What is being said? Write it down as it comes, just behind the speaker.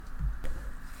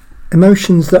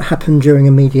Emotions that happen during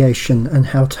a mediation and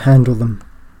how to handle them.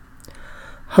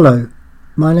 Hello,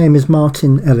 my name is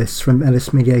Martin Ellis from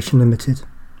Ellis Mediation Limited.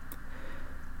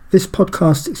 This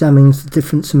podcast examines the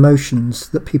different emotions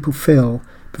that people feel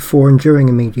before and during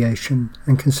a mediation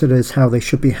and considers how they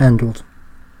should be handled.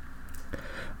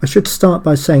 I should start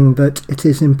by saying that it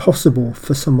is impossible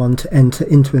for someone to enter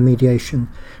into a mediation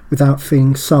without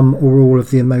feeling some or all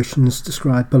of the emotions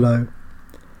described below.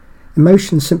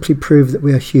 Emotions simply prove that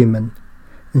we are human,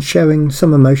 and showing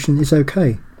some emotion is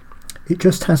okay. It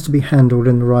just has to be handled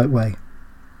in the right way.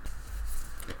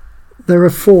 There are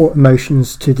 4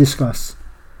 emotions to discuss,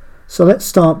 so let's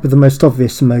start with the most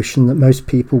obvious emotion that most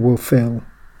people will feel.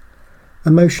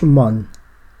 Emotion 1,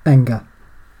 anger.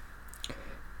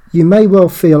 You may well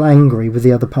feel angry with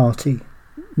the other party.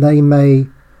 They may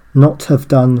not have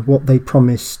done what they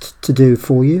promised to do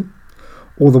for you,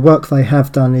 or the work they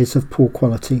have done is of poor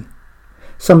quality.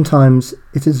 Sometimes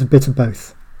it is a bit of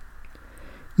both.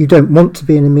 You don't want to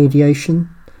be in a mediation,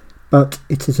 but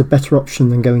it is a better option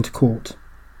than going to court.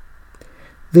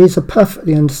 These are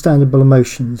perfectly understandable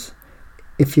emotions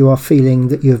if you are feeling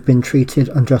that you have been treated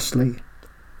unjustly.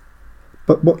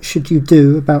 But what should you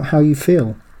do about how you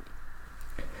feel?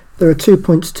 There are 2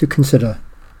 points to consider.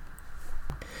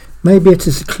 Maybe it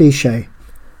is a cliche,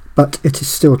 but it is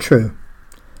still true.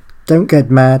 Don't get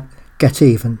mad, get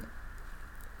even.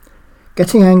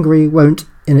 Getting angry won't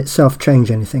in itself change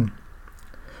anything.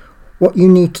 What you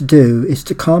need to do is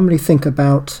to calmly think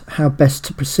about how best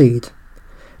to proceed,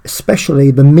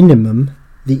 especially the minimum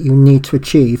that you need to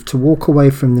achieve to walk away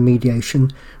from the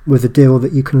mediation with a deal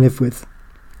that you can live with.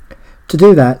 To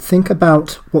do that, think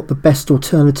about what the best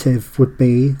alternative would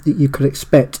be that you could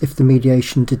expect if the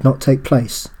mediation did not take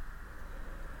place.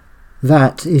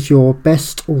 That is your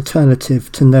best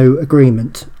alternative to no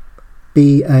agreement,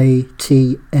 BATNA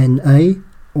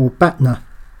or BATNA.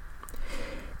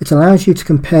 It allows you to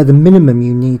compare the minimum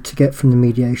you need to get from the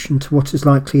mediation to what is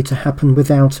likely to happen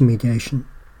without a mediation.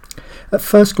 At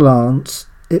first glance,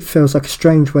 it feels like a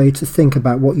strange way to think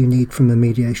about what you need from a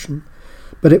mediation,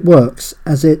 but it works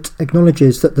as it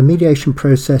acknowledges that the mediation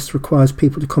process requires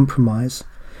people to compromise,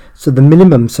 so the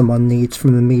minimum someone needs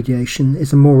from a mediation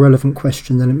is a more relevant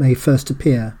question than it may first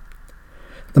appear.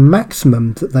 The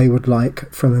maximum that they would like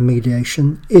from a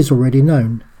mediation is already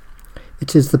known.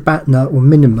 It is the BATNA or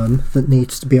minimum that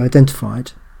needs to be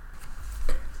identified.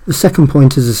 The second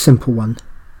point is a simple one.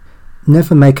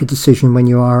 Never make a decision when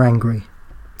you are angry,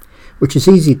 which is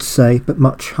easy to say but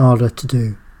much harder to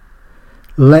do.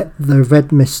 Let the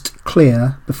red mist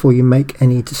clear before you make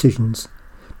any decisions,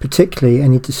 particularly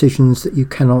any decisions that you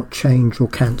cannot change or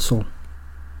cancel.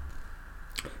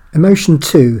 Emotion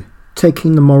 2,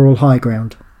 taking the moral high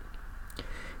ground.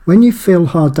 When you feel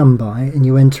hard done by and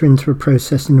you enter into a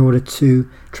process in order to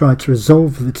try to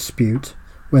resolve the dispute,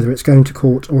 whether it's going to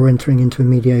court or entering into a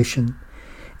mediation,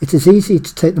 it is easy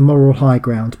to take the moral high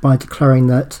ground by declaring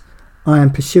that I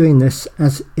am pursuing this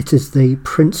as it is the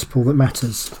principle that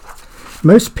matters.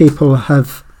 Most people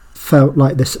have felt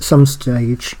like this at some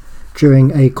stage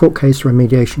during a court case or a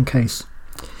mediation case.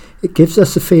 It gives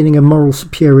us a feeling of moral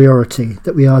superiority,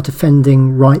 that we are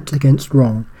defending right against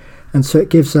wrong, and so it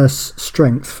gives us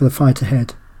strength for the fight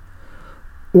ahead.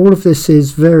 All of this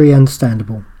is very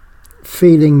understandable.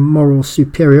 Feeling moral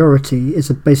superiority is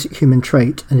a basic human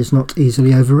trait and is not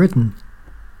easily overridden.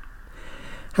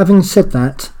 Having said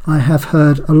that, I have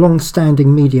heard a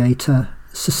long-standing mediator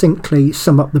succinctly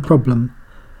sum up the problem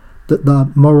that the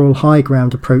moral high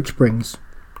ground approach brings.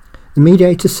 The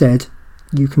mediator said,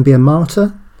 you can be a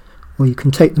martyr or you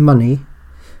can take the money,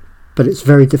 but it's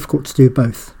very difficult to do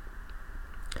both.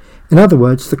 In other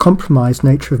words, the compromise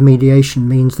nature of mediation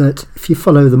means that if you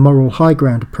follow the moral high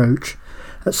ground approach,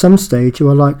 at some stage you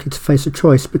are likely to face a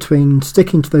choice between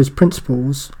sticking to those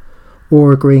principles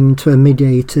or agreeing to a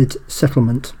mediated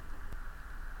settlement.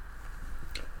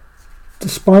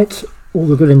 Despite all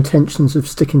the good intentions of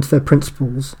sticking to their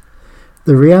principles,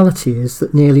 the reality is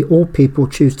that nearly all people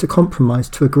choose to compromise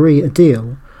to agree a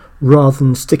deal rather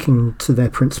than sticking to their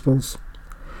principles.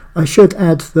 I should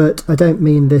add that I don't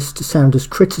mean this to sound as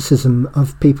criticism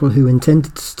of people who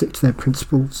intended to stick to their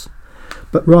principles,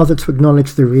 but rather to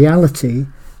acknowledge the reality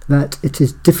that it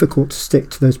is difficult to stick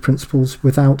to those principles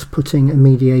without putting a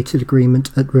mediated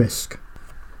agreement at risk.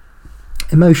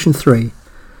 Emotion 3.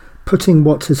 Putting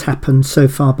what has happened so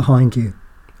far behind you.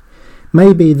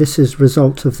 Maybe this is a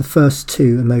result of the first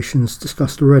 2 emotions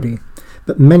discussed already,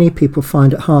 but many people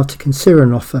find it hard to consider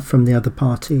an offer from the other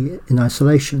party in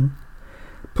isolation,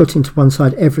 putting to one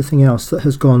side everything else that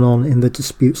has gone on in the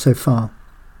dispute so far.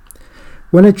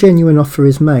 When a genuine offer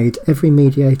is made, every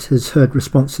mediator has heard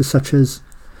responses such as,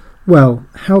 well,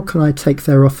 how can I take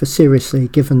their offer seriously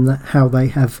given how they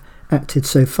have acted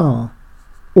so far?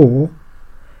 Or,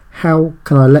 how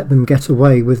can I let them get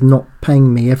away with not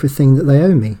paying me everything that they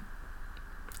owe me?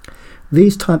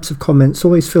 These types of comments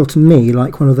always feel to me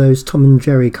like one of those Tom and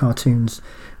Jerry cartoons,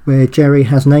 where Jerry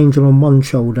has an angel on one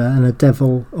shoulder and a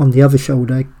devil on the other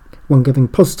shoulder, one giving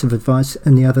positive advice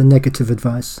and the other negative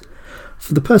advice.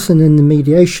 For the person in the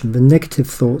mediation, the negative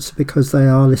thoughts are because they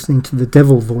are listening to the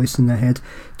devil voice in their head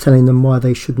telling them why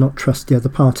they should not trust the other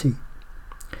party.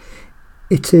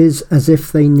 It is as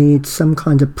if they need some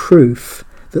kind of proof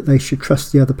that they should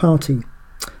trust the other party.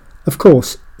 Of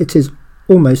course, it is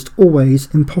almost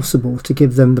always impossible to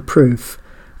give them the proof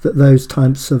that those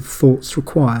types of thoughts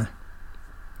require.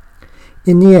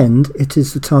 In the end, it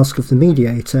is the task of the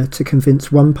mediator to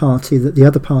convince one party that the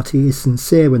other party is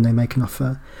sincere when they make an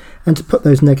offer, and to put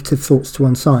those negative thoughts to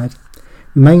one side,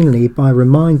 mainly by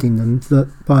reminding them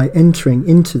that by entering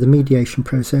into the mediation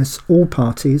process, all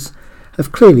parties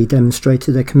have clearly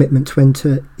demonstrated their commitment to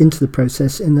enter into the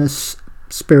process in a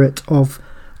spirit of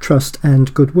trust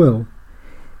and goodwill.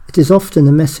 It is often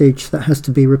a message that has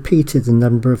to be repeated a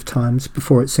number of times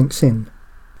before it sinks in.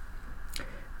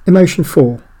 Emotion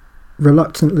 4.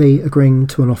 Reluctantly agreeing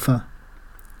to an offer.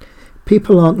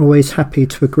 People aren't always happy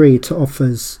to agree to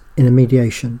offers in a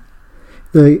mediation.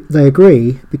 They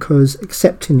agree because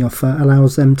accepting the offer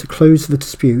allows them to close the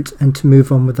dispute and to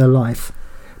move on with their life,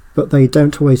 but they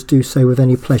don't always do so with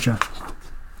any pleasure.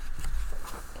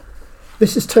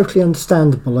 This is totally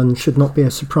understandable and should not be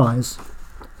a surprise.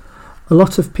 A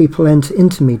lot of people enter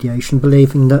into mediation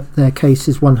believing that their case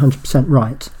is 100%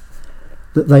 right,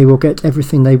 that they will get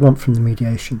everything they want from the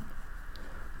mediation.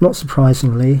 Not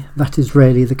surprisingly, that is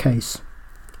rarely the case.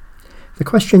 The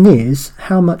question is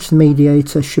how much the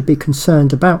mediator should be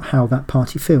concerned about how that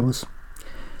party feels.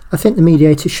 I think the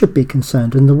mediator should be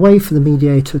concerned, and the way for the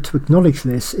mediator to acknowledge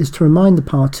this is to remind the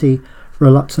party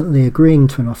reluctantly agreeing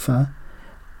to an offer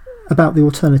about the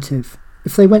alternative.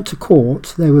 If they went to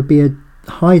court, there would be a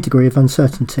high degree of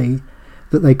uncertainty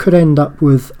that they could end up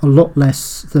with a lot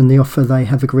less than the offer they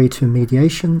have agreed to in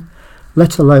mediation,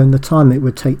 let alone the time it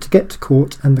would take to get to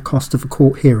court and the cost of a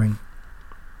court hearing.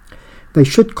 They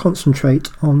should concentrate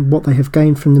on what they have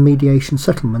gained from the mediation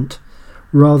settlement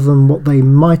rather than what they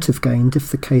might have gained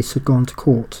if the case had gone to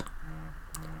court.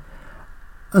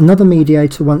 Another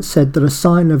mediator once said that a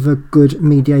sign of a good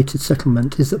mediated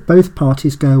settlement is that both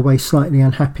parties go away slightly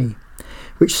unhappy,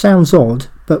 which sounds odd,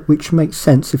 but which makes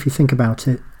sense if you think about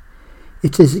it.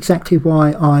 It is exactly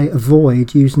why I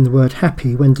avoid using the word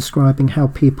happy when describing how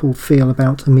people feel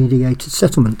about a mediated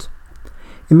settlement.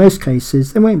 In most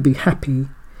cases, they won't be happy.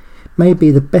 Maybe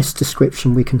the best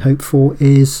description we can hope for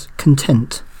is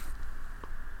content.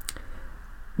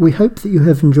 We hope that you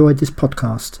have enjoyed this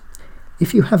podcast.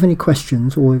 If you have any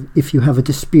questions or if you have a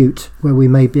dispute where we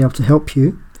may be able to help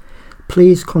you,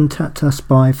 please contact us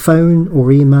by phone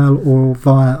or email or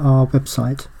via our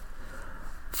website.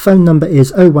 Phone number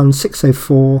is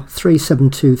 01604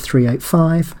 372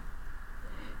 385.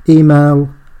 Email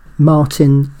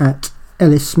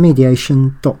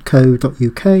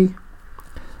martin@ellismediation.co.uk.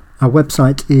 Our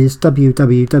website is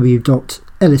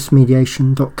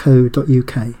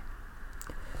www.ellismediation.co.uk.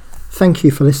 Thank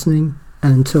you for listening,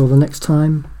 and until the next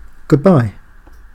time, goodbye.